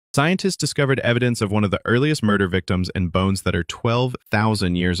Scientists discovered evidence of one of the earliest murder victims in bones that are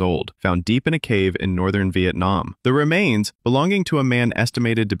 12,000 years old, found deep in a cave in northern Vietnam. The remains, belonging to a man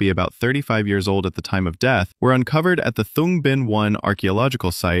estimated to be about 35 years old at the time of death, were uncovered at the Thung Binh 1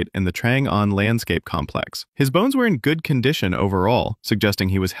 archaeological site in the Trang An landscape complex. His bones were in good condition overall, suggesting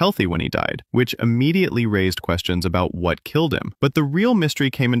he was healthy when he died, which immediately raised questions about what killed him. But the real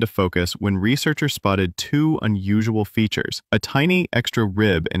mystery came into focus when researchers spotted two unusual features: a tiny extra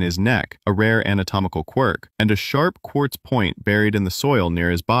rib in his neck, a rare anatomical quirk, and a sharp quartz point buried in the soil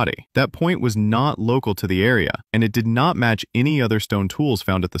near his body. That point was not local to the area, and it did not match any other stone tools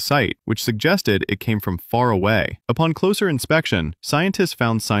found at the site, which suggested it came from far away. Upon closer inspection, scientists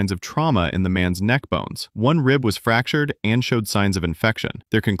found signs of trauma in the man's neck bones. One rib was fractured and showed signs of infection.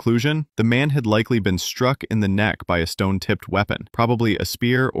 Their conclusion? The man had likely been struck in the neck by a stone-tipped weapon, probably a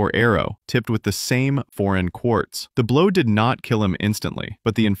spear or arrow, tipped with the same foreign quartz. The blow did not kill him instantly,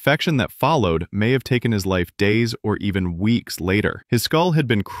 but the infection that followed may have taken his life days or even weeks later. His skull had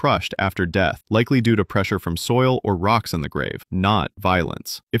been crushed after death, likely due to pressure from soil or rocks in the grave, not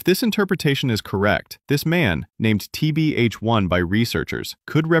violence. If this interpretation is correct, this man, named TBH1 by researchers,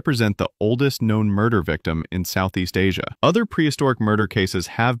 could represent the oldest known murder victim in Southeast Asia. Other prehistoric murder cases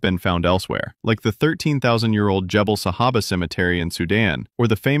have been found elsewhere, like the 13,000-year-old Jebel Sahaba cemetery in Sudan, or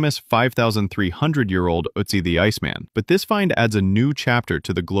the famous 5,300-year-old Ötzi the Iceman. But this find adds a new chapter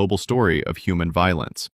to the global story of human violence.